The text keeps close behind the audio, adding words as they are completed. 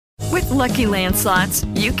Lucky Land Slots,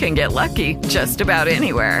 you can get lucky just about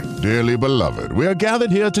anywhere. Dearly beloved, we are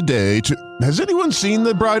gathered here today to... Has anyone seen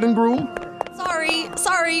the bride and groom?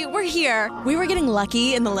 Sorry, we're here. We were getting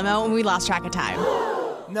lucky in the limo and we lost track of time.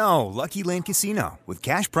 No, Lucky Land Casino, with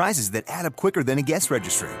cash prizes that add up quicker than a guest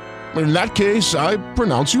registry. In that case, I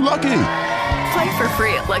pronounce you lucky. Play for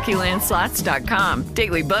free at LuckyLandSlots.com.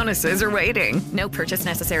 Daily bonuses are waiting. No purchase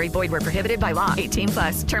necessary. Void where prohibited by law.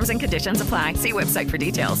 18+. Terms and conditions apply. See website for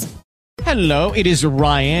details. Hello, it is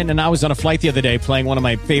Ryan, and I was on a flight the other day playing one of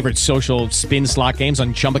my favorite social spin slot games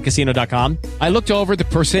on ChumbaCasino.com. I looked over at the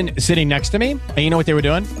person sitting next to me, and you know what they were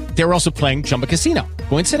doing? They were also playing Chumba Casino.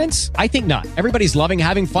 Coincidence? I think not. Everybody's loving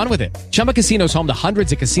having fun with it. Chumba Casino is home to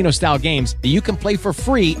hundreds of casino-style games that you can play for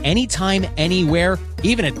free anytime, anywhere,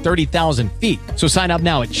 even at 30,000 feet. So sign up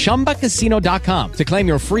now at ChumbaCasino.com to claim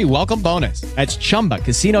your free welcome bonus. That's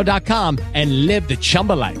ChumbaCasino.com and live the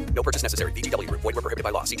Chumba life. No purchase necessary. VGW. Void where prohibited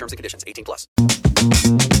by law. See terms and conditions. 18+.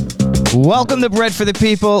 Welcome to Bread for the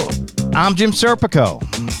People. I'm Jim Serpico.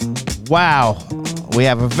 Wow, we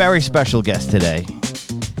have a very special guest today.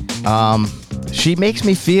 She makes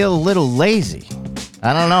me feel a little lazy.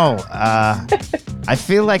 I don't know. I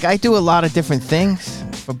feel like I do a lot of different things,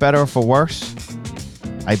 for better or for worse.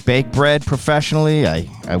 I bake bread professionally.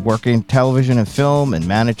 I work in television and film and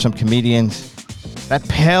manage some comedians. That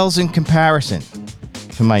pales in comparison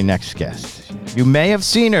to my next guest. You may have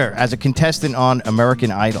seen her as a contestant on American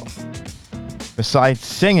Idol. Besides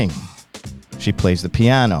singing, she plays the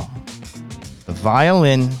piano, the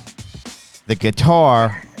violin, the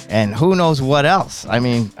guitar, and who knows what else. I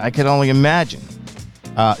mean, I can only imagine.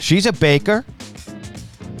 She's a baker.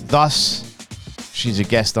 Thus, she's a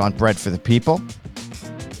guest on Bread for the People.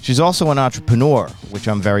 She's also an entrepreneur, which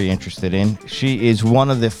I'm very interested in. She is one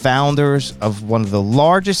of the founders of one of the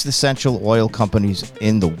largest essential oil companies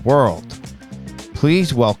in the world.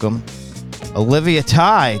 Please welcome Olivia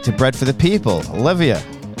Thai to Bread for the People. Olivia.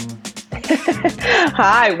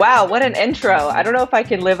 Hi. Wow, what an intro. I don't know if I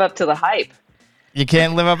can live up to the hype. You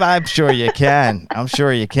can't live up? I'm sure you can. I'm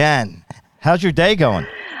sure you can. How's your day going?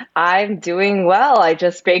 I'm doing well. I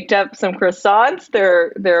just baked up some croissants.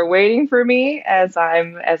 They're waiting for me as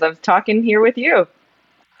I'm talking here with you.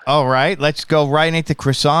 All right, let's go right into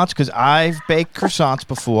croissants because I've baked croissants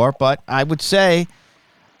before, but I would say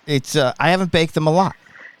it's I haven't baked them a lot.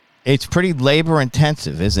 It's pretty labor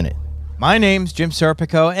intensive, isn't it? My name's Jim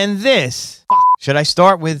Serpico, and this. Should I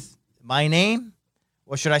start with my name,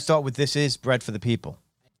 or should I start with this is Bread for the People?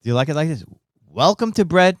 Do you like it like this? Welcome to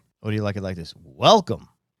Bread, or do you like it like this? Welcome.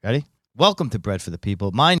 Ready? Welcome to Bread for the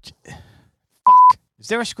People. Mine. Is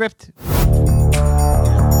there a script?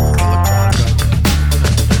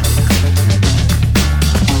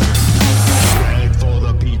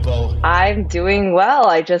 I'm doing well.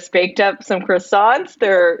 I just baked up some croissants.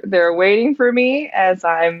 They're waiting for me as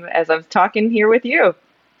I'm talking here with you.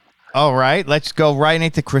 All right, let's go right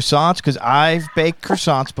into croissants because I've baked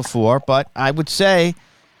croissants before, but I would say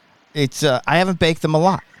it's I haven't baked them a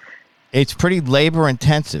lot. It's pretty labor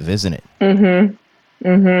intensive, isn't it? Mm-hmm.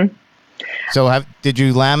 Mm-hmm. So did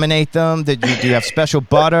you laminate them? Do you have special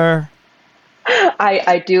butter?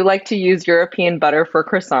 I do like to use European butter for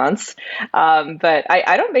croissants, but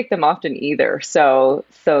I don't make them often either. So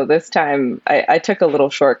this time I took a little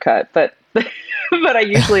shortcut, but but I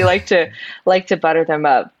usually like to butter them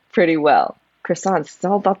up pretty well. Croissants, it's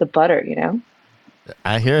all about the butter, you know.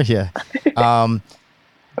 I hear you.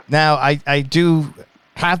 Now I do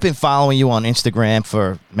have been following you on Instagram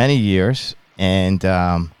for many years,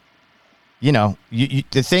 and you know,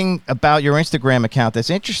 the thing about your Instagram account that's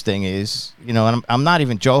interesting is, you know, and I'm not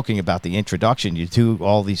even joking about the introduction. You do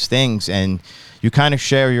all these things, and you kind of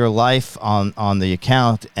share your life on the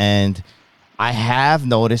account. And I have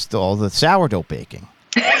noticed all the sourdough baking.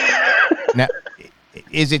 Now,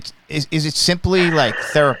 is it simply like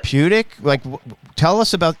therapeutic? Like, tell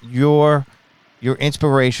us about your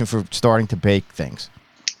inspiration for starting to bake things.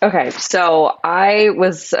 Okay, so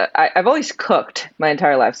I've always cooked my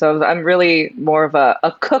entire life. So I'm really more of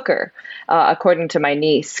a cooker, according to my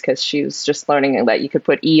niece, because she was just learning that you could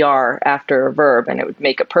put ER after a verb and it would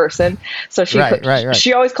make a person. So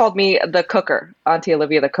she always called me the cooker, Auntie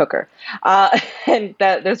Olivia the cooker. And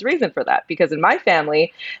there's a reason for that, because in my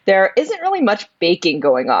family, there isn't really much baking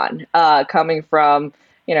going on, coming from,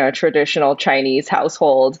 you know, a traditional Chinese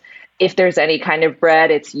household. If there's any kind of bread,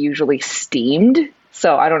 it's usually steamed.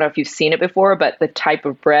 So I don't know if you've seen it before, but the type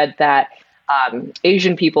of bread that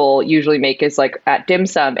Asian people usually make is like at dim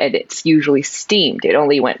sum, and it's usually steamed. It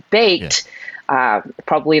only went baked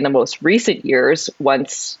probably in the most recent years,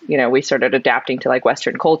 once, we started adapting to like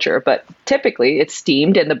Western culture. But typically it's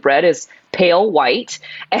steamed and the bread is pale white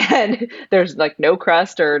and there's like no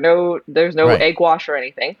crust or there's no Right. egg wash or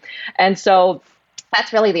anything. And so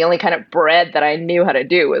that's really the only kind of bread that I knew how to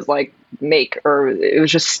do, was like make, or it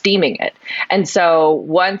was just steaming it. And so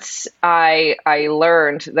once I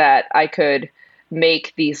learned that I could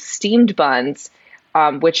make these steamed buns,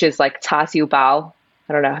 which is like ta siu bao.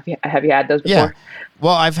 I don't know. Have you had those before? Yeah.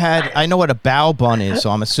 Well, I know what a bao bun is, so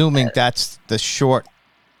I'm assuming that's the short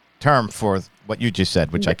term for what you just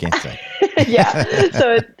said, which I can't say. Yeah.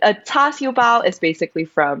 So a ta siu bao is basically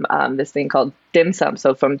from this thing called dim sum.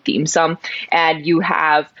 So from dim sum, and you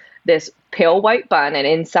have this pale white bun, and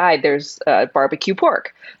inside there's barbecue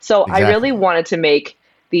pork. So Exactly. I really wanted to make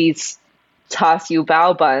these ta siu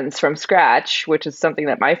bao buns from scratch, which is something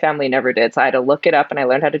that my family never did. So I had to look it up, and I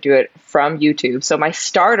learned how to do it from YouTube. So my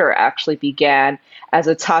starter actually began as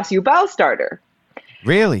a ta siu bao starter.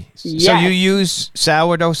 Really? So Yes. you use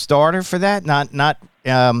sourdough starter for that, not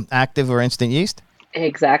active or instant yeast?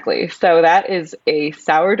 Exactly. So that is a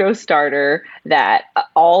sourdough starter that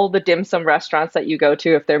all the dim sum restaurants that you go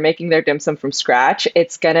to, if they're making their dim sum from scratch,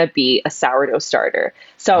 it's going to be a sourdough starter.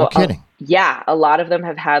 So No kidding. yeah, a lot of them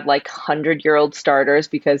have had like 100-year-old starters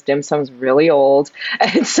because dim sum's really old.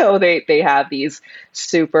 And so they have these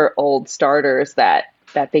super old starters that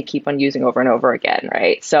they keep on using over and over again,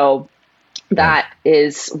 right? So that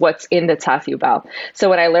is what's in the ta siu bao. So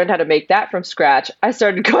when I learned how to make that from scratch, I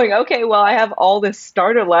started going, okay, well, I have all this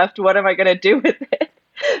starter left. What am I going to do with it?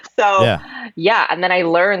 So yeah. And then I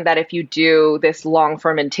learned that if you do this long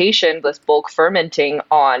fermentation, this bulk fermenting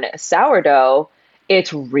on sourdough,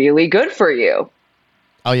 it's really good for you.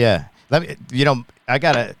 Oh, yeah. I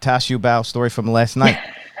got a ta siu bao story from last night.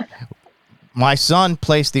 My son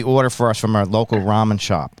placed the order for us from our local ramen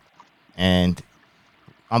shop and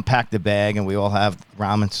unpacked the bag, and we all have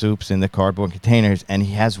ramen soups in the cardboard containers, and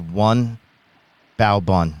he has one bao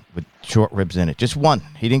bun with short ribs in it. Just one.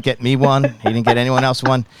 He didn't get me one. He didn't get anyone else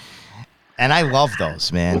one. And I love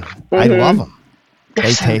those, man. I love them.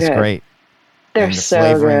 They so taste good. great. They're And the so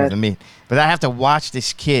flavoring of good. the meat. But I have to watch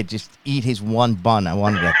this kid just eat his one bun. I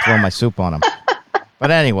wanted to throw my soup on him. But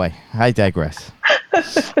anyway, I digress.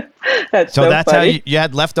 That's So that's funny. how you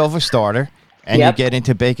had leftover starter, and Yep. you get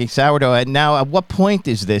into baking sourdough. And now, at what point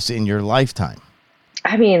is this in your lifetime?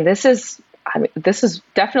 I mean, this is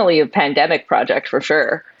definitely a pandemic project for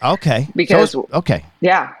sure. Okay. Because- okay,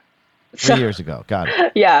 Yeah. 3 years ago. Got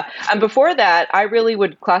it. Yeah. And before that, I really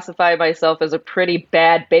would classify myself as a pretty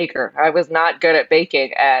bad baker. I was not good at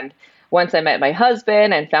baking. And once I met my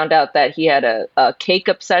husband and found out that he had a cake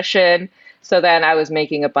obsession, so then I was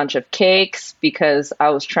making a bunch of cakes because I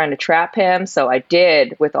was trying to trap him. So I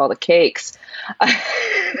did with all the cakes.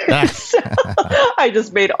 So I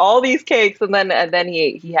just made all these cakes, and then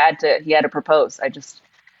he had to propose. I just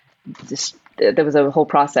there was a whole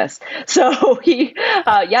process. So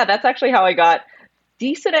that's actually how I got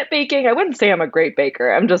decent at baking. I wouldn't say I'm a great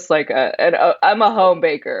baker. I'm just like I'm a home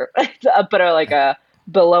baker, but like a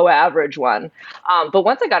below average one. But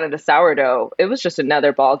once I got into sourdough, it was just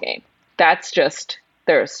another ball game. That's just,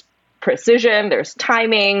 there's precision, there's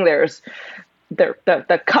timing, there's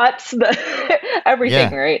the cuts,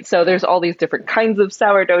 everything, Yeah. right? So there's all these different kinds of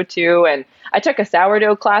sourdough too. And I took a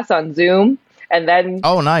sourdough class on Zoom, and then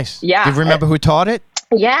Oh, nice. Yeah. Do you remember who taught it?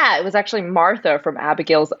 yeah, it was actually Martha from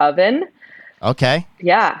Abigail's Oven. Okay.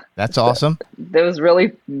 Yeah. That's awesome. It was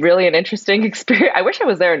really, really an interesting experience. I wish I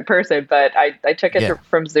was there in person, but I took it Yeah.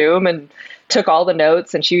 from Zoom and took all the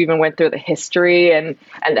notes, and she even went through the history and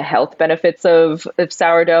the health benefits of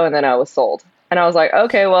sourdough, and then I was sold. And I was like,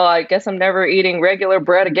 okay, well, I guess I'm never eating regular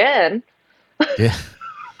bread again. Yeah.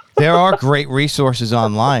 There are great resources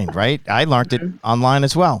online, right? I learned it online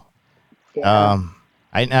as well. Yeah.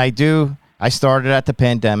 I started at the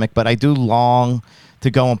pandemic, but I do long to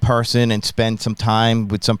go in person and spend some time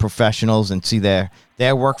with some professionals and see their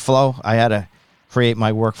workflow. I had to create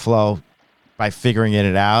my workflow by figuring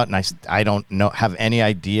it out, and I don't have any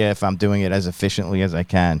idea if I'm doing it as efficiently as I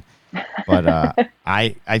can. But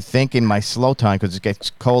I think in my slow time, because it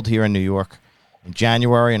gets cold here in New York in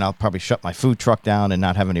January, and I'll probably shut my food truck down and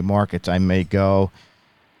not have any markets, I may go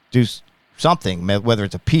do something, whether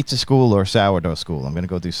it's a pizza school or a sourdough school. I'm going to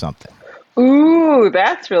go do something. Ooh,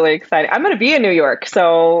 that's really exciting. I'm going to be in New York,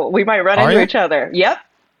 so we might run Are into you? each other.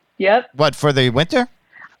 Yep. What, for the winter?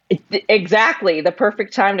 Exactly. The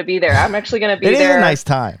perfect time to be there. I'm actually going to be It there. is a nice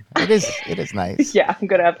time. It is nice. Yeah, I'm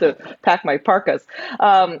going to have to pack my parkas.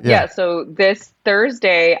 Yeah. So this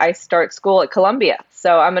Thursday, I start school at Columbia.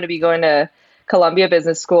 So I'm going to be going to Columbia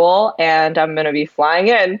Business School, and I'm going to be flying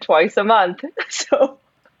in twice a month. So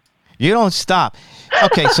you don't stop.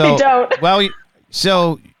 Okay, so I don't. Well,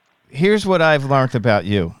 so here's what I've learned about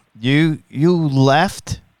you. You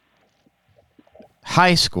left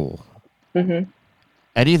high school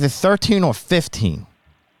at either 13 or 15.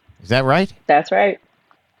 Is that right? That's right.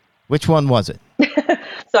 Which one was it?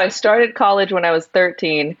 So I started college when I was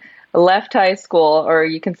 13, left high school, or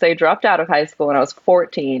you can say dropped out of high school when I was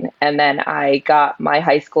 14, and then I got my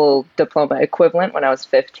high school diploma equivalent when I was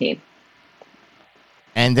 15.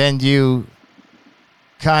 And then you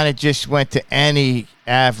kind of just went to any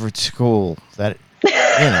average school that,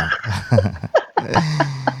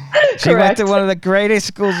 She went to one of the greatest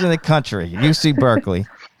schools in the country, UC Berkeley.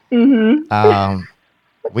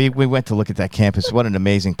 We went to look at that campus. What an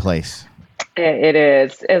amazing place. It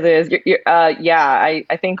is.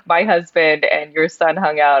 I think my husband and your son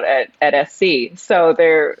hung out at SC. So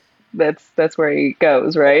that's where he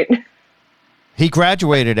goes, right? He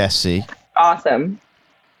graduated SC. Awesome.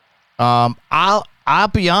 I'll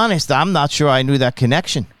be honest, I'm not sure I knew that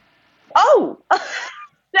connection. Oh,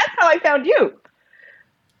 that's how I found you.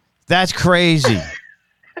 That's crazy.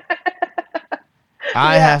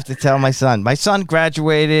 I have to tell my son. My son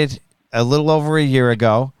graduated a little over a year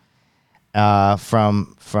ago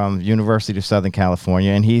from University of Southern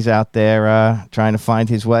California, and he's out there trying to find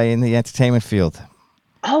his way in the entertainment field.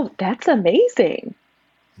 Oh, that's amazing.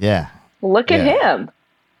 Yeah. Look at him.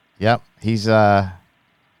 Yep. He's, I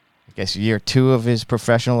guess, year 2 of his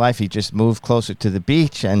professional life. He just moved closer to the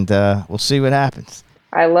beach, and we'll see what happens.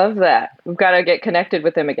 I love that. We've got to get connected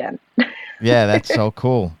with him again. Yeah, that's so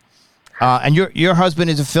cool. And your husband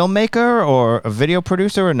is a filmmaker or a video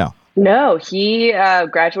producer, or no? No, he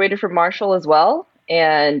graduated from Marshall as well,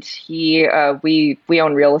 and we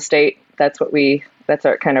own real estate. That's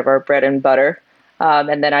our kind of our bread and butter.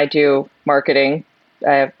 And then I do marketing.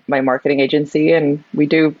 I have my marketing agency, and we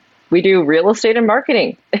do real estate and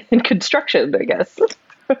marketing and construction, I guess.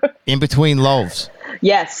 In between loaves.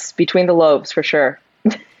 Yes, between the lobes for sure.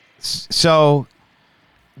 So,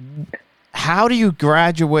 how do you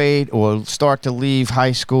graduate or start to leave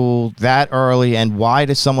high school that early, and why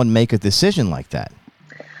does someone make a decision like that?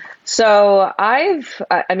 So I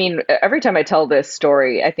mean, every time I tell this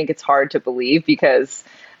story, I think it's hard to believe because,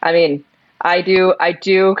 I mean, I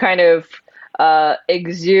do kind of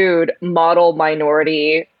exude model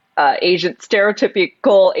minority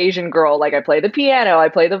stereotypical Asian girl. Like I play the piano, I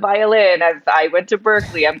play the violin, I went to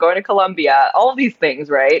Berkeley, I'm going to Columbia, all these things,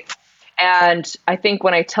 right? And I think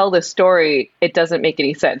when I tell this story, it doesn't make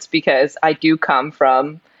any sense because I do come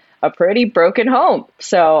from a pretty broken home.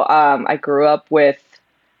 So I grew up with,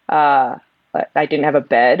 I didn't have a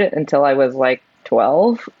bed until I was like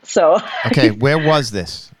 12. So okay, where was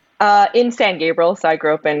this? In San Gabriel. So I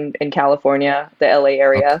grew up in California, the LA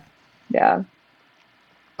area. Okay. Yeah.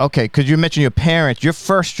 Okay, because you mentioned your parents. You're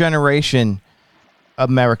first generation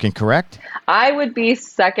American, correct? I would be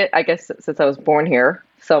second, I guess, since I was born here.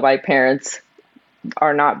 So my parents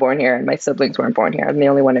are not born here, and my siblings weren't born here. I'm the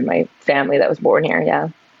only one in my family that was born here, yeah.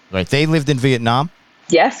 Right. They lived in Vietnam?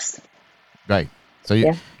 Yes. Right. So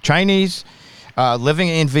you Chinese living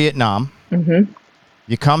in Vietnam. Mm-hmm.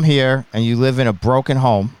 You come here, and you live in a broken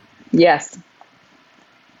home. Yes.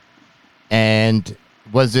 And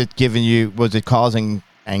was it causing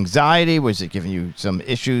anxiety? Was it giving you some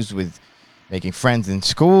issues with making friends in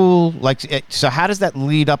school? So how does that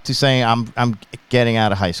lead up to saying I'm getting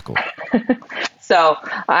out of high school? So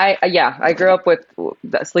I grew up with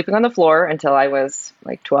sleeping on the floor until I was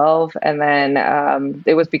like 12. And then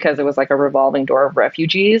it was because it was like a revolving door of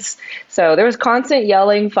refugees. So there was constant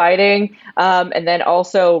yelling, fighting, and then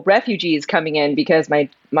also refugees coming in because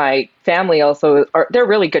my family also they're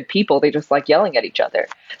really good people. They just like yelling at each other.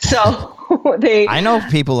 So I know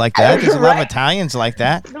people like that. There's a lot of Italians like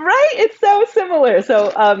that. Right. It's so similar.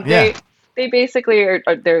 So they basically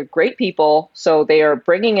they're great people. So they're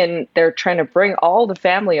trying to bring all the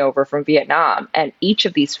family over from Vietnam. And each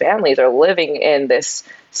of these families are living in this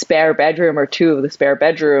spare bedroom or two of the spare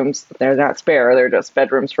bedrooms. They're not spare. They're just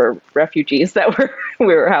bedrooms for refugees that we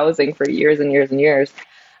were housing for years and years and years.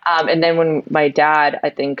 And then when my dad, I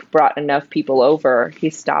think, brought enough people over, he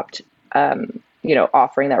stopped,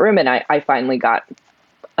 offering that room. And I finally got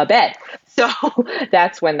a bed. So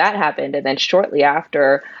that's when that happened. And then shortly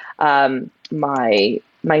after, my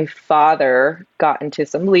father got into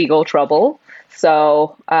some legal trouble.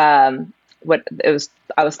 So I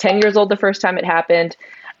was 10 years old the first time it happened.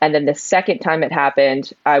 And then the second time it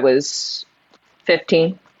happened, I was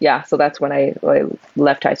 15. Yeah. So that's when I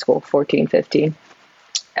left high school, 14, 15.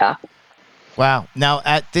 Yeah. Wow. Now,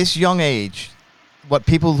 at this young age, what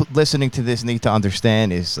people listening to this need to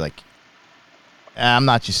understand is, like, I'm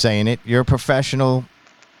not just saying it. You're a professional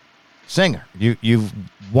singer. You've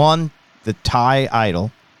won the Thai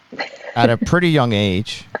Idol at a pretty young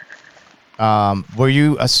age. Were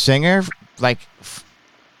you a singer, like,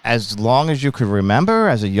 as long as you could remember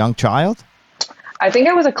as a young child? I think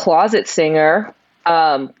I was a closet singer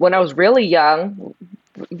when I was really young.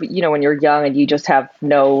 You know, when you're young and you just have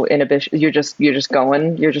no inhibition, you're just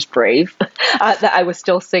going, you're just brave. I was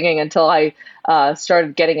still singing until I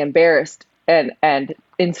started getting embarrassed and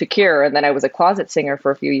insecure, and then I was a closet singer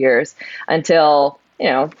for a few years until, you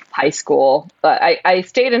know, high school. But I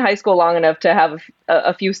stayed in high school long enough to have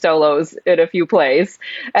a few solos in a few plays,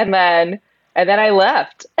 and then I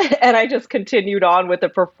left, and I just continued on with the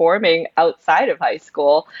performing outside of high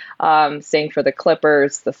school. Sang for the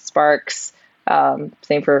Clippers, the Sparks.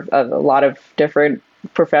 Same for a lot of different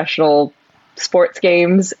professional sports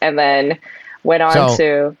games, and then went on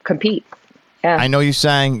to compete. Yeah. I know you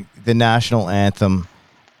sang the national anthem.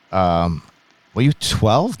 Were you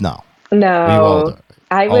 12? No. No. Were you older?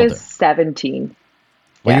 I was 17.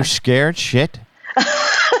 Were you scared shit?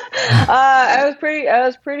 I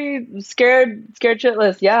was pretty scared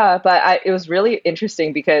shitless. Yeah. But it was really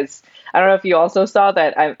interesting because I don't know if you also saw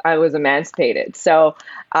that I was emancipated. So,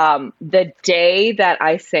 the day that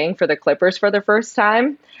I sang for the Clippers for the first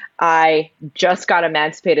time, I just got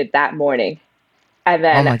emancipated that morning. And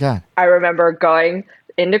then oh my God. I remember going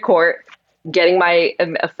into court, getting my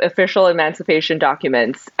official emancipation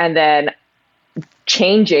documents, and then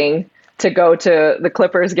changing to go to the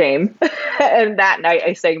Clippers game. And that night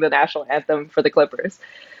I sang the national anthem for the Clippers.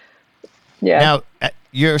 Yeah. Now,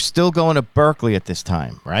 you're still going to Berkeley at this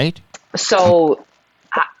time, right? So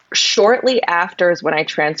shortly after is when I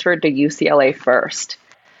transferred to UCLA first.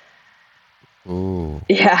 Ooh.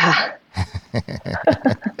 Yeah.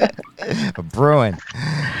 Brewing.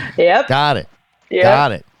 Yep. Got it. Yep.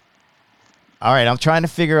 Got it. All right, I'm trying to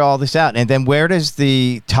figure all this out. And then where does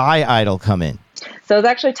the Thai Idol come in? So it's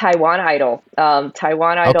actually Taiwan Idol.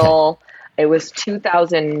 Taiwan Idol, okay. It was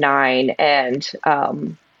 2009,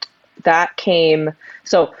 and that came...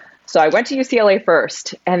 So I went to UCLA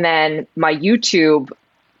first, and then my YouTube,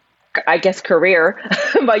 I guess, career,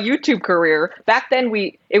 my YouTube career. Back then,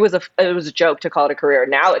 it was a joke to call it a career.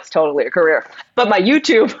 Now it's totally a career. But my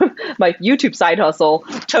YouTube side hustle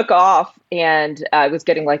took off, and I was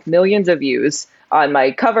getting like millions of views on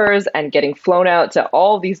my covers and getting flown out to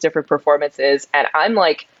all these different performances. And I'm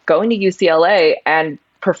like going to UCLA and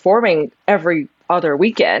performing every other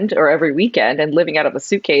weekend or every weekend and living out of a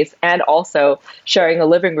suitcase and also sharing a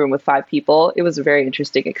living room with 5 people. It was a very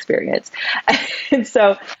interesting experience. And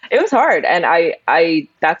so it was hard. And I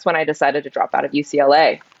that's when I decided to drop out of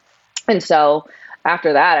UCLA. And so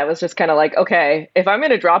after that, I was just kind of like, okay, if I'm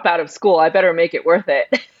going to drop out of school, I better make it worth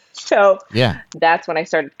it. So yeah, that's when I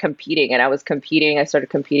started competing, and I started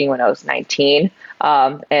competing when I was 19.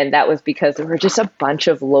 And that was because there were just a bunch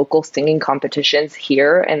of local singing competitions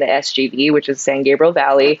here in the SGV, which is San Gabriel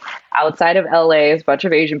Valley, outside of LA, a bunch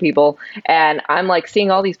of Asian people. And I'm like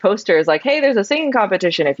seeing all these posters like, hey, there's a singing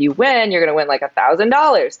competition. If you win, you're going to win like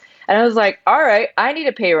 $1,000. And I was like, all right, I need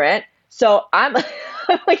to pay rent. So I'm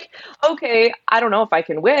like, okay, I don't know if I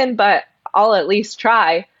can win, but I'll at least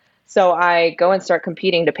try. So I go and start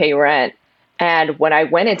competing to pay rent. And when I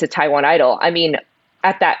went into Taiwan Idol, I mean,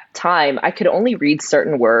 at that time, I could only read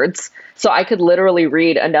certain words. So I could literally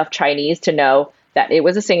read enough Chinese to know that it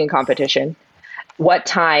was a singing competition, what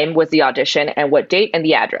time was the audition, and what date and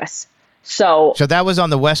the address. So that was on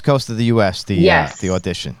the west coast of the U.S., the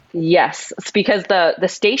audition. Yes, it's because the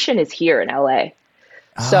station is here in L.A.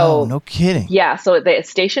 So, no kidding. Yeah, so the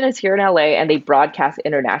station is here in LA and they broadcast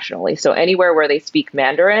internationally. So anywhere where they speak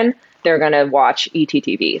Mandarin, they're going to watch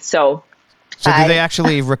ETTV. So do they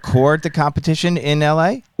actually record the competition in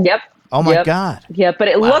LA? Yep. Oh my God. Yeah, but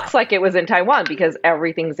it looks like it was in Taiwan because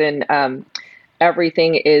everything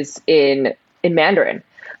is in Mandarin.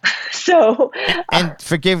 So and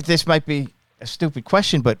forgive, this might be a stupid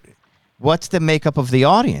question, but what's the makeup of the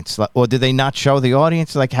audience? Or do they not show the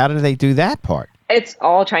audience? Like, how do they do that part? It's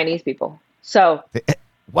all Chinese people. So,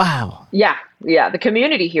 wow. Yeah. The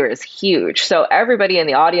community here is huge. So everybody in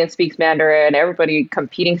the audience speaks Mandarin. Everybody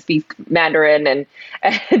competing speaks Mandarin.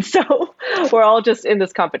 And so we're all just in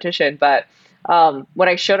this competition. But when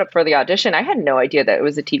I showed up for the audition, I had no idea that it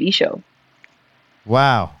was a TV show.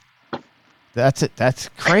 Wow. That's it. That's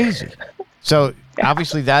crazy. So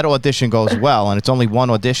obviously that audition goes well, and it's only one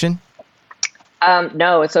audition?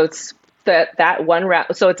 No. So it's that one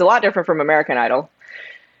round. So it's a lot different from American Idol.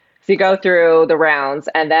 So you go through the rounds,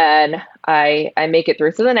 and then I make it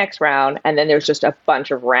through to the next round, and then there's just a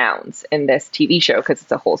bunch of rounds in this TV show because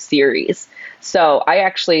it's a whole series. So I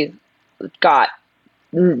actually got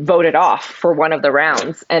voted off for one of the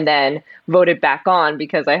rounds and then voted back on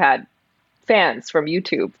because I had fans from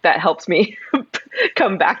YouTube that helped me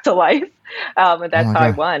come back to life. And that's how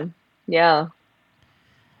I won. Yeah.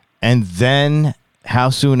 And then how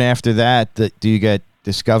soon after that do you get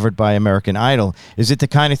discovered by American Idol? Is it the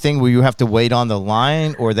kind of thing where you have to wait on the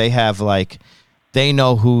line, or they have like, they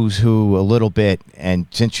know who's who a little bit, and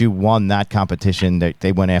since you won that competition,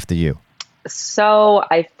 they went after you? So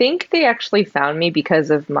I think they actually found me because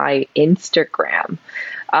of my Instagram.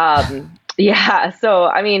 Yeah. So,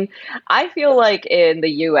 I mean, I feel like in the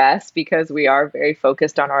US, because we are very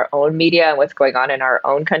focused on our own media and what's going on in our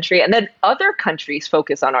own country, and then other countries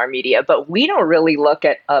focus on our media, but we don't really look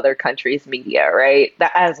at other countries' media, right?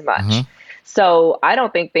 As much. Mm-hmm. So I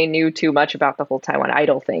don't think they knew too much about the whole Taiwan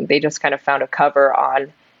Idol thing. They just kind of found a cover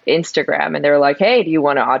on Instagram and they were like, hey, do you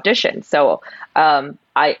want to audition? So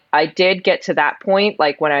I did get to that point,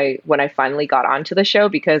 like when I finally got onto the show,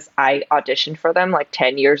 because I auditioned for them like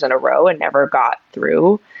 10 years in a row and never got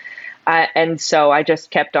through. And so I just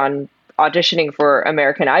kept on auditioning for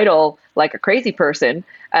American Idol like a crazy person.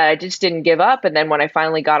 I just didn't give up. And then when I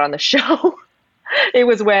finally got on the show, it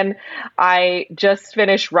was when I just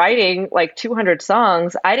finished writing like 200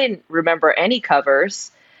 songs. I didn't remember any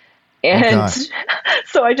covers. And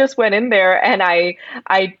so I just went in there and I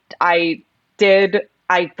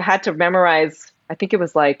had to memorize, I think it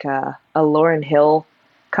was like a Lauryn Hill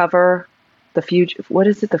cover, the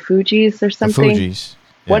Fugees or something? The Fugees.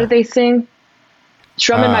 Yeah. What did they sing?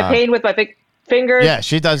 Strumming My Pain with My Fingers. Yeah,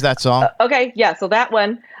 she does that song. Okay, yeah, so that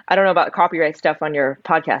one, I don't know about copyright stuff on your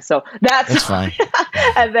podcast, so that's fine.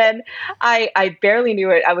 And then I barely knew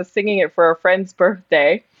it. I was singing it for a friend's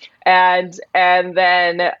birthday. And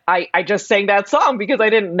then I just sang that song because I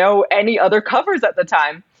didn't know any other covers at the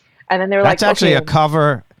time. And then they were That's actually a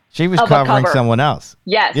cover. She was covering someone else.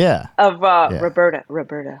 Yes. Yeah. Of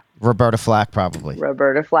Roberta Flack, probably.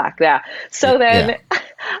 Roberta Flack, yeah. So then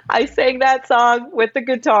I sang that song with the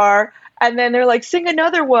guitar, and then they're like, sing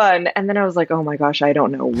another one. And then I was like, oh my gosh, I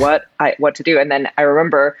don't know what to do. And then I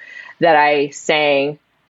remember that I sang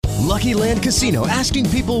Lucky Land Casino, asking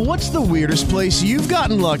people, what's the weirdest place you've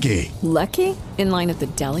gotten lucky? Lucky? In line at the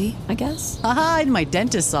deli, I guess? Aha, in my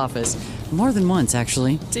dentist's office. More than once,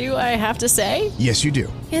 actually. Do I have to say? Yes, you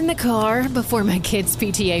do. In the car before my kids'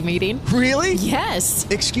 PTA meeting. Really? Yes.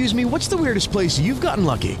 Excuse me, what's the weirdest place you've gotten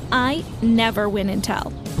lucky? I never win and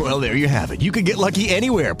tell. Well, there you have it. You can get lucky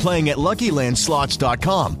anywhere, playing at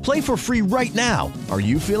LuckyLandSlots.com. Play for free right now. Are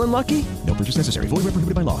you feeling lucky? No purchase necessary. Void where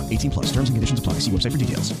prohibited by law. 18+. Terms and conditions apply. See website for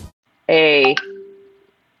details.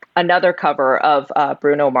 Another cover of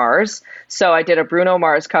Bruno Mars. So I did a Bruno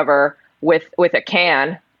Mars cover with a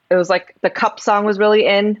can. It was like the cup song was really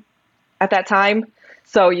in at that time.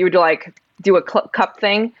 So you would like do a cup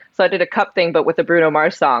thing. So I did a cup thing, but with the Bruno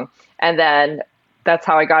Mars song. And then that's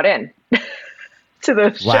how I got in to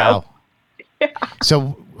the show. Wow. Yeah.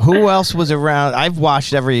 So who else was around?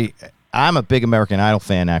 I'm a big American Idol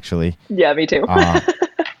fan, actually. Yeah, me too.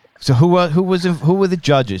 So who were the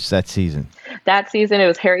judges that season? That season, it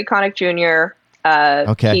was Harry Connick Jr.,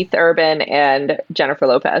 Keith Urban, and Jennifer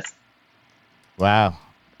Lopez. Wow.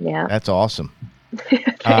 Yeah. That's awesome.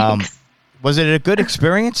 Was it a good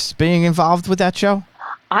experience being involved with that show?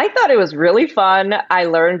 I thought it was really fun. I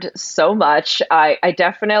learned so much. I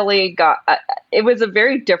definitely got, it was a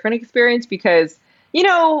very different experience because, you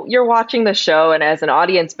know, you're watching the show and as an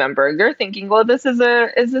audience member, you're thinking, well, this is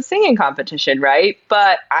a singing competition, right?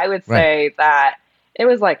 But I would say that it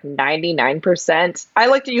was like 99%. I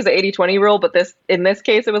like to use the 80-20 rule, but in this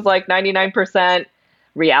case, it was like 99%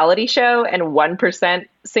 reality show and 1%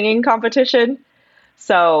 singing competition.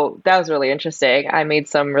 So that was really interesting. I made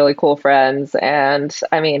some really cool friends, and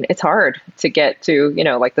I mean, it's hard to get to, you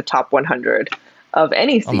know, like the top 100 of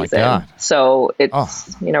any season. Oh my God. So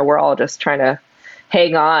it's, you know, we're all just trying to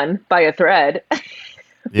hang on by a thread.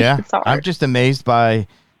 Yeah. I'm just amazed by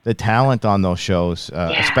the talent on those shows,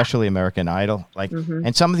 especially American Idol. Like,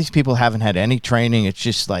 and some of these people haven't had any training. It's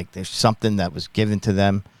just like there's something that was given to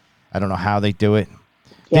them. I don't know how they do it.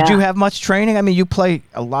 Yeah. Did you have much training? I mean, you play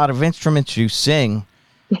a lot of instruments, you sing.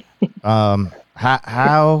 How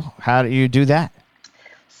do you do that?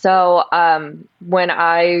 So when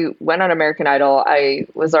I went on American Idol, I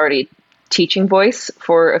was already teaching voice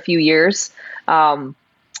for a few years. I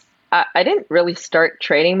didn't really start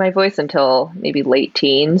training my voice until maybe late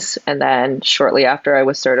teens. And then shortly after, I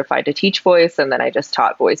was certified to teach voice. And then I just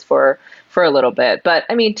taught voice for a little bit. But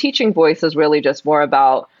I mean, teaching voice is really just more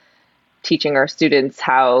about teaching our students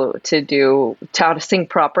how to sing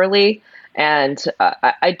properly. And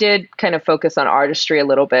I did kind of focus on artistry a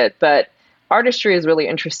little bit, but artistry is really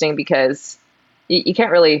interesting because you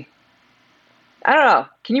can't really, I don't know.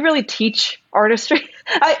 Can you really teach artistry?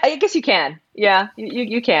 I guess you can. Yeah,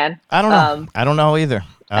 you can. I don't know. I don't know either.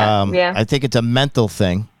 Yeah. I think it's a mental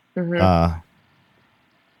thing. Mm-hmm.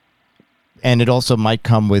 And it also might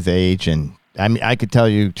come with age. And I mean, I could tell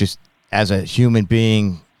you just as a human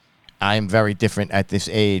being, I'm very different at this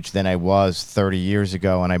age than I was 30 years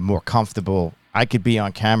ago, and I'm more comfortable. I could be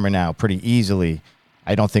on camera now pretty easily.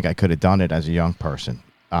 I don't think I could have done it as a young person.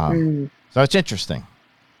 So it's interesting.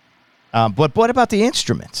 But what about the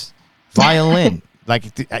instruments? Violin. Like,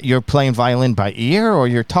 you're playing violin by ear, or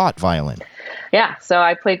you're taught violin? Yeah, so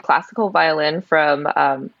I played classical violin from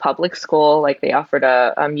public school. Like, they offered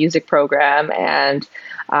a music program, and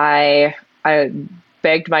I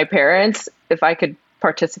begged my parents if I could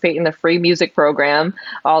participate in the free music program.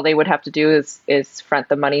 All they would have to do is front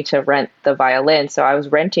the money to rent the violin. So I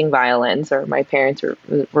was renting violins, or my parents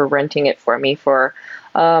were renting it for me for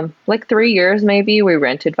like 3 years maybe. We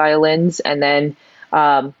rented violins, and then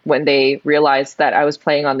when they realized that I was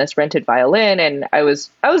playing on this rented violin and I was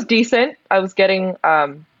decent, I was getting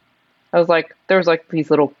there was like these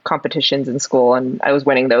little competitions in school, and I was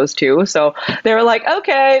winning those too. So they were like,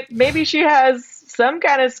 okay, maybe she has some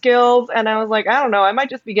kind of skills. And I was like, I don't know, I might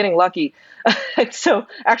just be getting lucky. So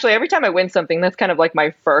actually, every time I win something, that's kind of like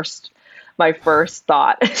my first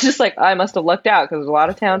thought. It's just like, I must have lucked out because there's a lot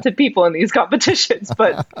of talented people in these competitions,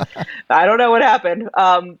 but I don't know what happened.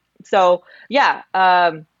 So yeah, I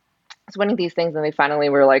was winning these things, and they finally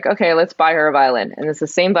were like, okay, let's buy her a violin. And it's the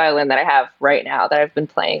same violin that I have right now that I've been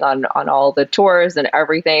playing on all the tours and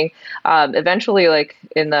everything. Eventually, like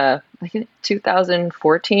in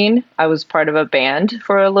 2014, I was part of a band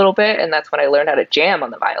for a little bit, and that's when I learned how to jam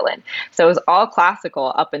on the violin. So it was all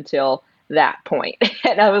classical up until that point.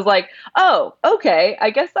 And I was like, oh, okay, I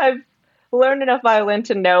guess I've learned enough violin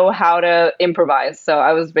to know how to improvise. So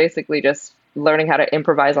I was basically just learning how to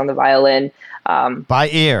improvise on the violin. By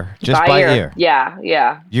ear, just by ear.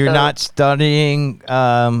 Yeah. You're not studying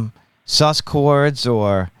sus chords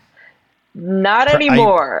or? Not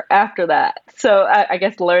anymore after that. So I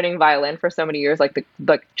guess learning violin for so many years, like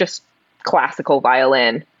just classical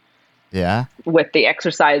violin. Yeah. With the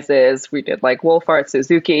exercises, we did like Wolfart,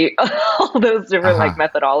 Suzuki, all those different like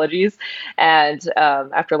methodologies. And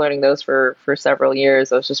after learning those for several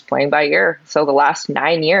years, I was just playing by ear. So the last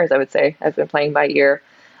 9 years, I would say, I've been playing by ear.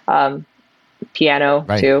 Piano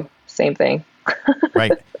too, same thing.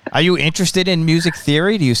 Right. Are you interested in music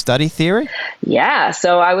theory? Do you study theory? Yeah.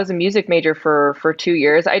 So I was a music major for 2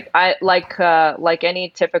 years. I like any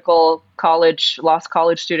typical lost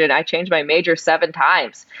college student, I changed my major 7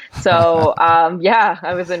 times. So yeah,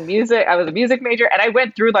 I was a music major, and I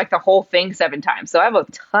went through like the whole thing 7 times. So I have a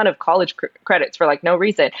ton of college credits for like no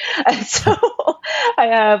reason. And so I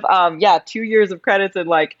have 2 years of credits in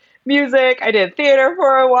like music. I did theater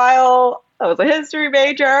for a while. I was a history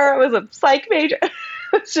major. I was a psych major.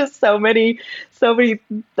 It's just so many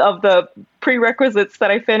of the prerequisites that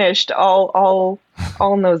I finished all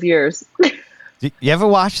in those years. You ever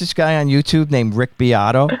watch this guy on YouTube named Rick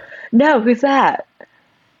Beato? No, who's that?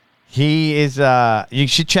 He is, you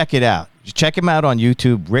should check it out. Check him out on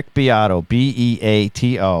YouTube, Rick Beato,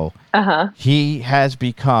 Beato. He has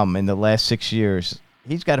become, in the last 6 years,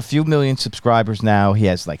 he's got a few million subscribers now. He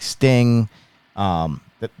has like Sting.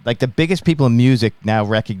 Like the biggest people in music now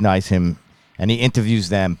recognize him, and he interviews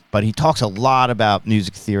them, but he talks a lot about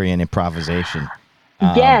music theory and improvisation.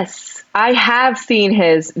 Yes, I have seen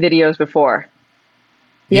his videos before.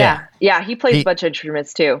 Yeah, he plays a bunch of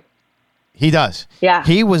instruments too. He does. Yeah.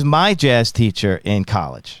 He was my jazz teacher in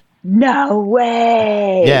college. No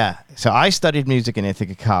way. Yeah. So I studied music in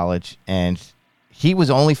Ithaca College, and he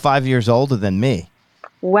was only 5 years older than me.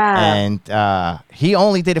 Wow. And he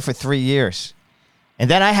only did it for 3 years. And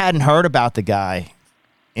then I hadn't heard about the guy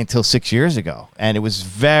until 6 years ago. And it was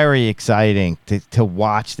very exciting to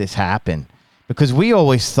watch this happen, because we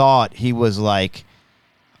always thought he was like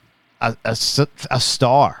a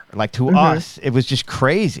star. Like to us, it was just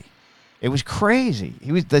crazy. It was crazy.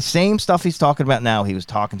 He was the same stuff he's talking about now. He was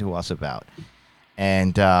talking to us about,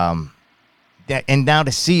 and now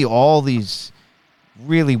to see all these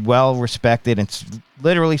really well respected and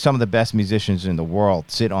literally some of the best musicians in the world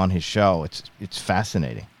sit on his show, it's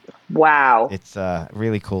fascinating. Wow, it's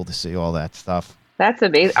really cool to see all that stuff. That's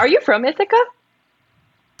amazing. Are you from Ithaca?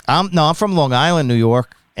 No, I'm from Long Island, New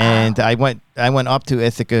York, and I went up to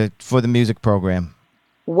Ithaca for the music program.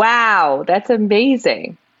 Wow, that's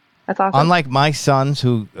amazing. That's awesome. Unlike my sons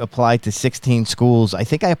who applied to 16 schools, I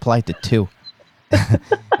think I applied to 2.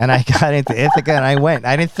 And I got into Ithaca and I went.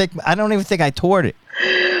 I don't even think I toured it.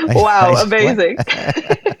 Wow, amazing.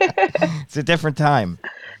 It's a different time.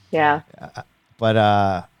 Yeah. But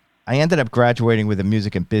I ended up graduating with a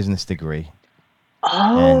music and business degree.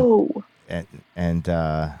 Oh. And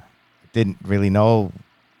didn't really know.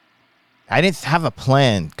 I didn't have a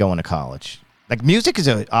plan going to college. Like, music is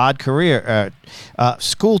an odd career,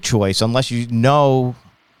 school choice, unless you know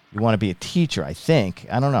you want to be a teacher, I think.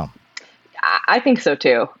 I don't know. I think so,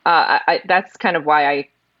 too. That's kind of why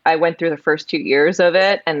I went through the first 2 years of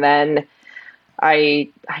it. And then I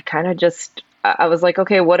kind of just, I was like,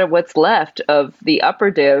 okay, what's left of the upper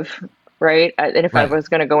div, right? And if I was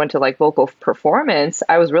going to go into like vocal performance,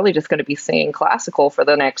 I was really just going to be singing classical for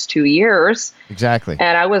the next 2 years. Exactly.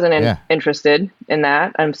 And I wasn't interested in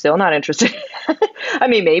that. I'm still not interested. I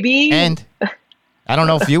mean, maybe. And I don't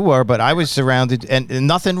know if you were, but I was surrounded, and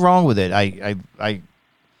nothing wrong with it.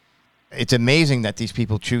 It's amazing that these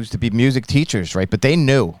people choose to be music teachers, right? But they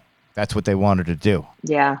knew that's what they wanted to do.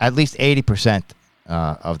 Yeah. At least 80%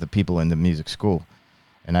 of the people in the music school.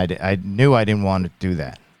 And I knew I didn't want to do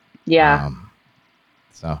that. Yeah.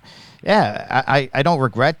 I don't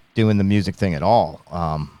regret doing the music thing at all.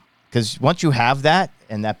 Because once you have that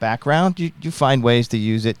and that background, you find ways to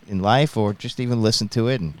use it in life or just even listen to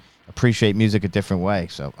it and appreciate music a different way.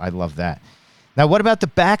 So I love that. Now, what about the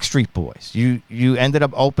Backstreet Boys? You ended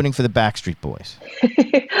up opening for the Backstreet Boys.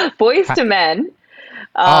 Boyz II Men.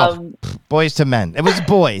 Boyz II Men. It was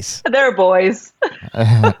boys. They're boys.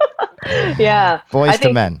 Yeah. Boyz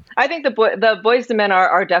II Men. I think the Boyz II Men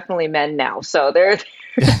are definitely men now. So they're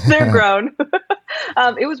grown.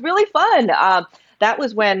 It was really fun. That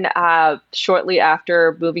was when shortly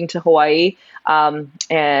after moving to Hawaii, and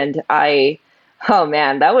oh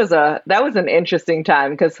man, that was an interesting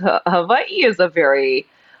time because Hawaii is a very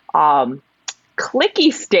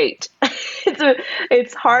cliquey state.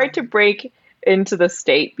 It's hard to break into the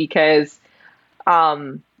state because I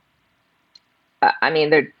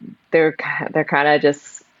mean they're kind of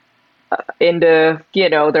just into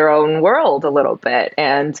their own world a little bit,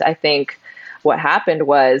 and I think what happened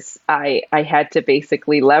was I had to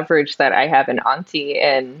basically leverage that I have an auntie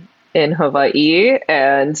in Hawaii,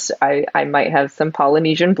 and I might have some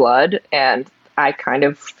Polynesian blood, and I kind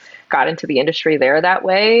of got into the industry there that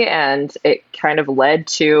way, and it kind of led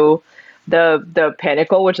to the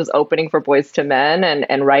pinnacle, which is opening for Boyz II Men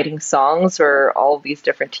and writing songs for all of these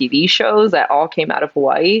different TV shows that all came out of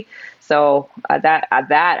Hawaii. So that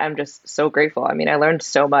I'm just so grateful. I mean, I learned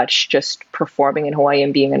so much just performing in Hawaii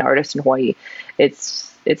and being an artist in Hawaii.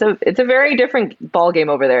 It's a very different ball game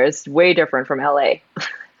over there. It's way different from LA.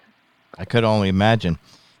 I could only imagine.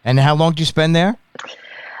 And how long did you spend there?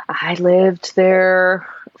 I lived there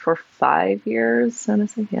for 5 years,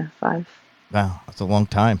 honestly. Yeah, 5. Wow, that's a long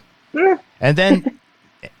time. And then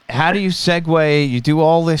how do you segue? You do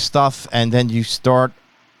all this stuff, and then you start,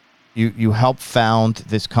 you help found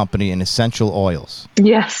this company in essential oils.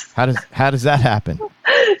 Yes. How does that happen?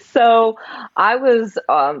 So I was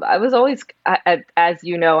always, as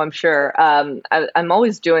you know, I'm sure, I'm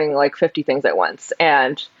always doing like 50 things at once.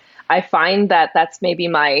 And I find that that's maybe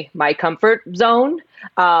my comfort zone.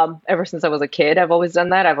 Ever since I was a kid, I've always done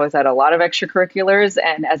that. I've always had a lot of extracurriculars,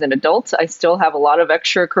 and as an adult, I still have a lot of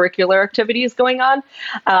extracurricular activities going on.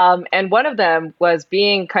 And one of them was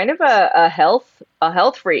being kind of a health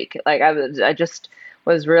freak. Like I just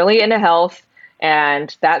was really into health,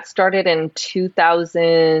 and that started in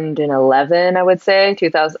 2011, I would say,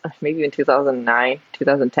 2000, maybe even 2009,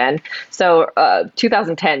 2010. So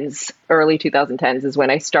 2010s, early 2010s is when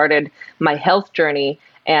I started my health journey.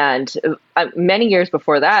 And many years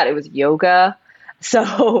before that, it was yoga.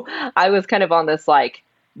 So I was kind of on this like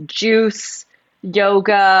juice,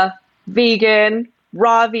 yoga, vegan,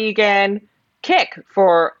 raw vegan kick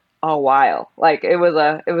for a while. Like it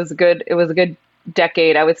was a good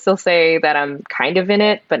decade. I would still say that I'm kind of in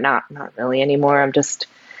it, but not really anymore. I'm just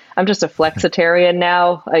a flexitarian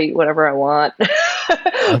now. I eat whatever I want.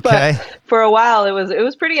 Okay. But for a while, it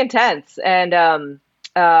was pretty intense, and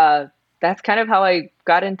that's kind of how I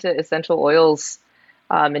got into essential oils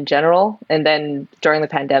in general. And then during the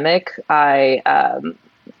pandemic, I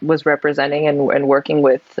was representing and working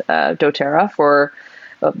with doTERRA for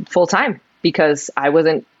full time because I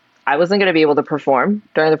wasn't going to be able to perform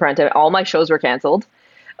during the pandemic. All my shows were canceled.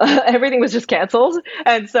 Everything was just canceled.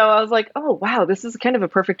 And so I was like, oh, wow, this is kind of a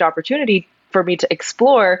perfect opportunity for me to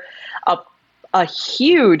explore a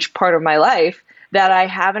huge part of my life that I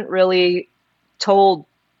haven't really told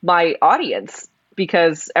my audience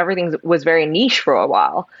because everything was very niche for a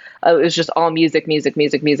while. It was just all music,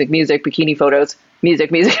 bikini photos,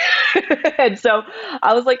 music. And so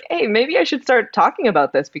I was like, hey, maybe I should start talking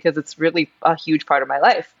about this because it's really a huge part of my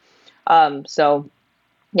life. So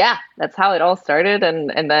yeah, that's how it all started.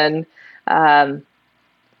 And then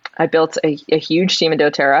I built a huge team in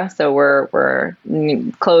doTERRA. So we're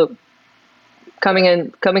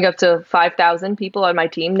coming up to 5,000 people on my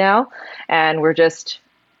team now. And we're just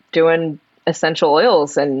doing essential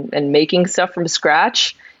oils and making stuff from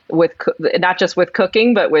scratch with not just with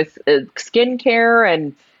cooking, but with skincare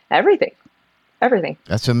and everything.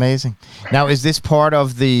 That's amazing. Now, is this part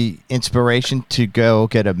of the inspiration to go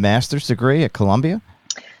get a master's degree at Columbia?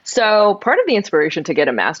 So part of the inspiration to get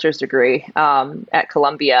a master's degree at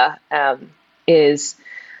Columbia is,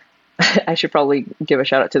 I should probably give a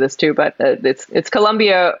shout out to this too, but it's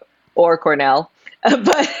Columbia or Cornell,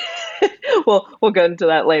 but we'll go into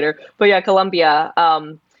that later. But yeah, Columbia.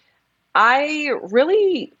 I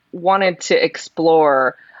really wanted to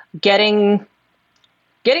explore getting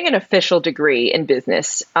an official degree in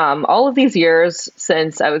business. All of these years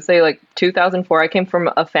since I would say like 2004, I came from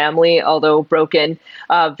a family, although broken,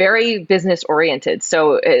 very business oriented.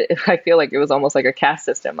 So I feel like it was almost like a caste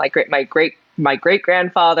system. Like my great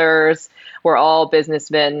grandfathers were all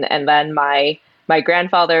businessmen, and then my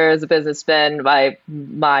grandfather is a businessman.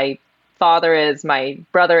 My father is, my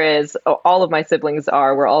brother is, all of my siblings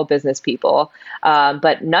are, we're all business people.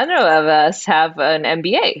 But none of us have an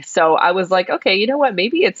MBA. So I was like, okay, you know what?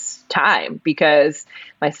 Maybe it's time, because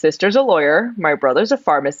my sister's a lawyer, my brother's a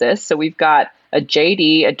pharmacist. So we've got a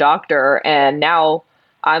JD, a doctor. And now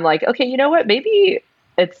I'm like, okay, you know what? Maybe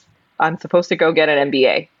I'm supposed to go get an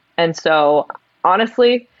MBA. And so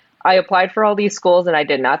honestly, I applied for all these schools and I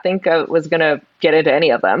did not think I was going to get into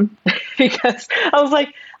any of them because I was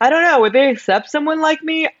like, I don't know, would they accept someone like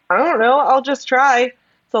me? I don't know. I'll just try.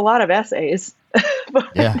 It's a lot of essays.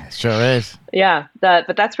 Yeah, it sure is. Yeah.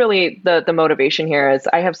 But that's really the motivation here is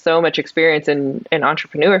I have so much experience in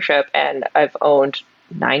entrepreneurship, and I've owned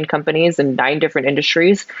 9 companies in 9 different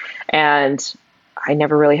industries, and I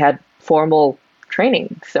never really had formal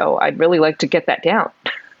training. So I'd really like to get that down.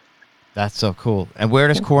 That's so cool. And where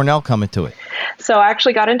does Cornell come into it? So I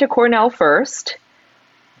actually got into Cornell first,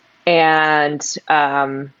 and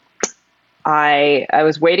I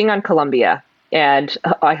was waiting on Columbia, and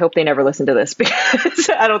I hope they never listen to this because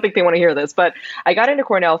I don't think they want to hear this, but I got into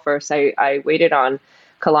Cornell first. I waited on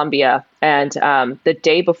Columbia, and the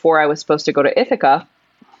day before I was supposed to go to Ithaca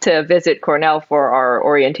to visit Cornell for our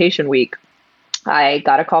orientation week, I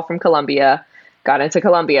got a call from Columbia, got into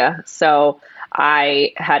Columbia. So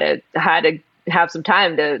I had to have some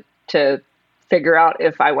time to figure out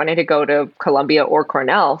if I wanted to go to Columbia or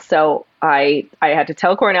Cornell. So I had to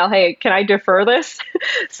tell Cornell, hey, can I defer this?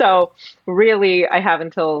 So really, I have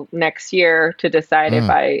until next year to decide if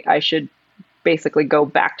I should basically go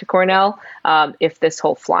back to Cornell if this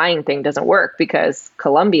whole flying thing doesn't work, because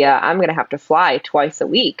Columbia, I'm going to have to fly twice a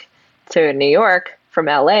week to New York from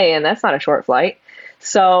LA, and that's not a short flight.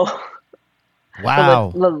 So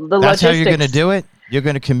wow. The that's how you're going to logistics. do it? You're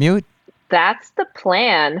going to commute? That's the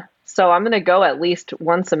plan. So I'm going to go at least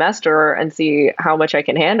one semester and see how much I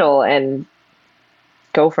can handle and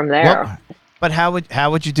go from there. Well, but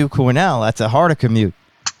how would you do Cornell? That's a harder commute.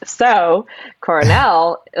 So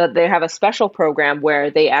Cornell, they have a special program where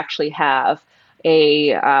they actually have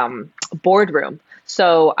a boardroom.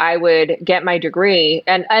 So I would get my degree,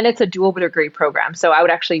 and it's a dual degree program. So I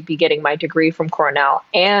would actually be getting my degree from Cornell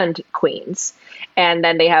and Queens. And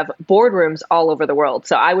then they have boardrooms all over the world.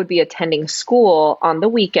 So I would be attending school on the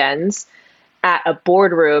weekends at a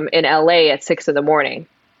boardroom in LA at 6 a.m.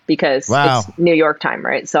 because it's New York time,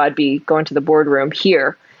 right? So I'd be going to the boardroom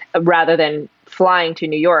here rather than flying to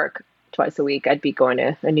New York twice a week. I'd be going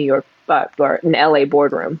to a New York or an LA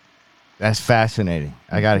boardroom. That's fascinating.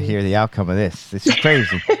 I got to hear the outcome of this. This is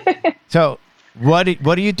crazy. So what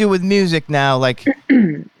do you do with music now? Like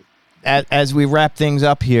as we wrap things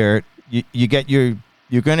up here, you're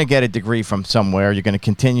going to get a degree from somewhere. You're going to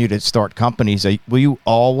continue to start companies. Will you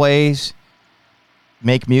always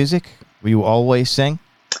make music? Will you always sing?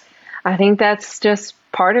 I think that's just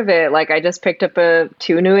part of it. Like I just picked up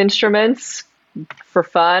 2 new instruments for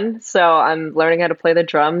fun. So I'm learning how to play the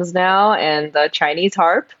drums now and the Chinese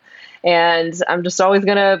harp. And I'm just always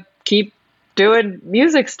going to keep doing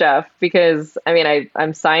music stuff because, I mean,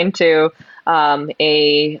 I'm signed to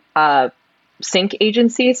a sync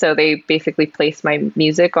agency. So they basically place my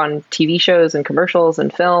music on TV shows and commercials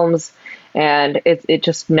and films. And it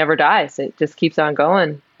just never dies. It just keeps on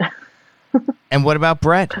going. And what about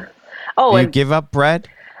bread? Oh, do you give up bread?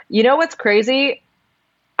 You know what's crazy?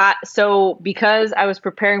 So because I was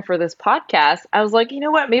preparing for this podcast, I was like, you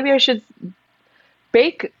know what? Maybe I should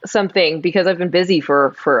bake something because I've been busy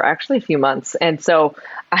for actually a few months. And so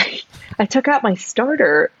I took out my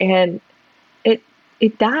starter and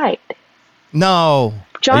it died. No.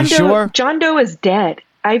 John Are you Doe, sure? John Doe is dead.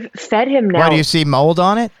 I've fed him now. Why, do you see mold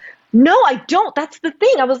on it? No, I don't. That's the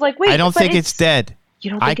thing. I was like, wait. I don't think it's dead.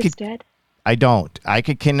 You don't think it's dead? I don't. I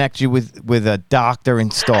could connect you with a doctor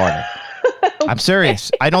and starter. Okay. I'm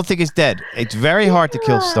serious. I don't think it's dead. It's very hard to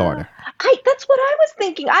kill starter. That's what I was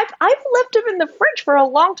thinking. I've left him in the fridge for a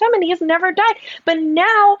long time and he has never died. But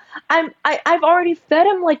now I've already fed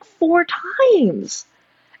him like 4 times.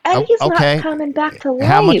 And he's not coming back to life.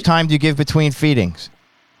 How much time do you give between feedings?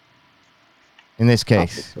 In this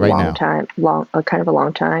case, right now. Kind of a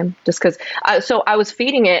long time. Just because, so I was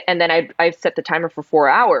feeding it, and then I set the timer for 4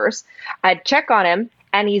 hours. I'd check on him,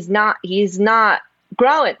 and he's not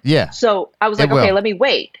growing. Yeah. So I was like, okay, let me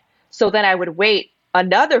wait. So then I would wait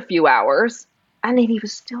another few hours, and then he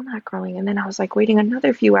was still not growing. And then I was like waiting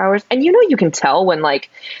another few hours, and you can tell when like,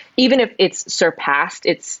 even if it's surpassed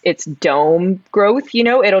its dome growth,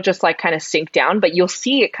 it'll just like kind of sink down, but you'll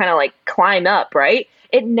see it kind of like climb up, right?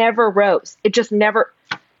 It never rose.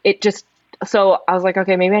 So I was like,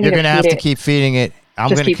 okay, maybe I need to feed it. You're going to have to keep feeding it. I'm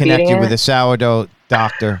going to connect you with a sourdough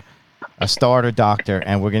doctor, a starter doctor,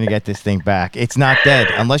 and we're going to get this thing back. It's not dead.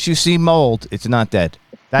 Unless you see mold, it's not dead.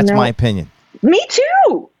 That's my opinion. Me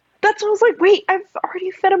too. That's what I was like, wait, I've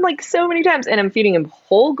already fed him like so many times, and I'm feeding him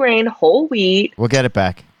whole grain, whole wheat. We'll get it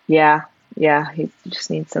back. Yeah. He just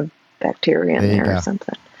needs some bacteria in there or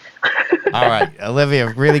something. All right, Olivia,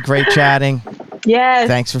 really great chatting. Yes.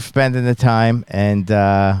 Thanks for spending the time, and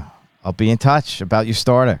I'll be in touch about your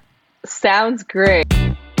starter. Sounds great.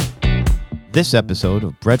 This episode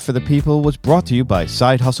of Bread for the People was brought to you by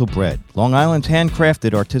Side Hustle Bread, Long Island's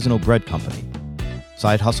handcrafted artisanal bread company.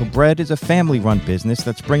 Side Hustle Bread is a family-run business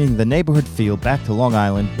that's bringing the neighborhood feel back to Long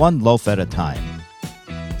Island one loaf at a time.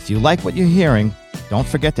 If you like what you're hearing, don't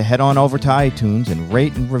forget to head on over to iTunes and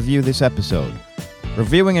rate and review this episode.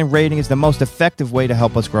 Reviewing and rating is the most effective way to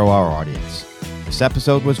help us grow our audience. This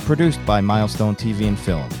episode was produced by Milestone TV and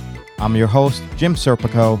Film. I'm your host, Jim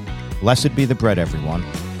Serpico. Blessed be the bread, everyone.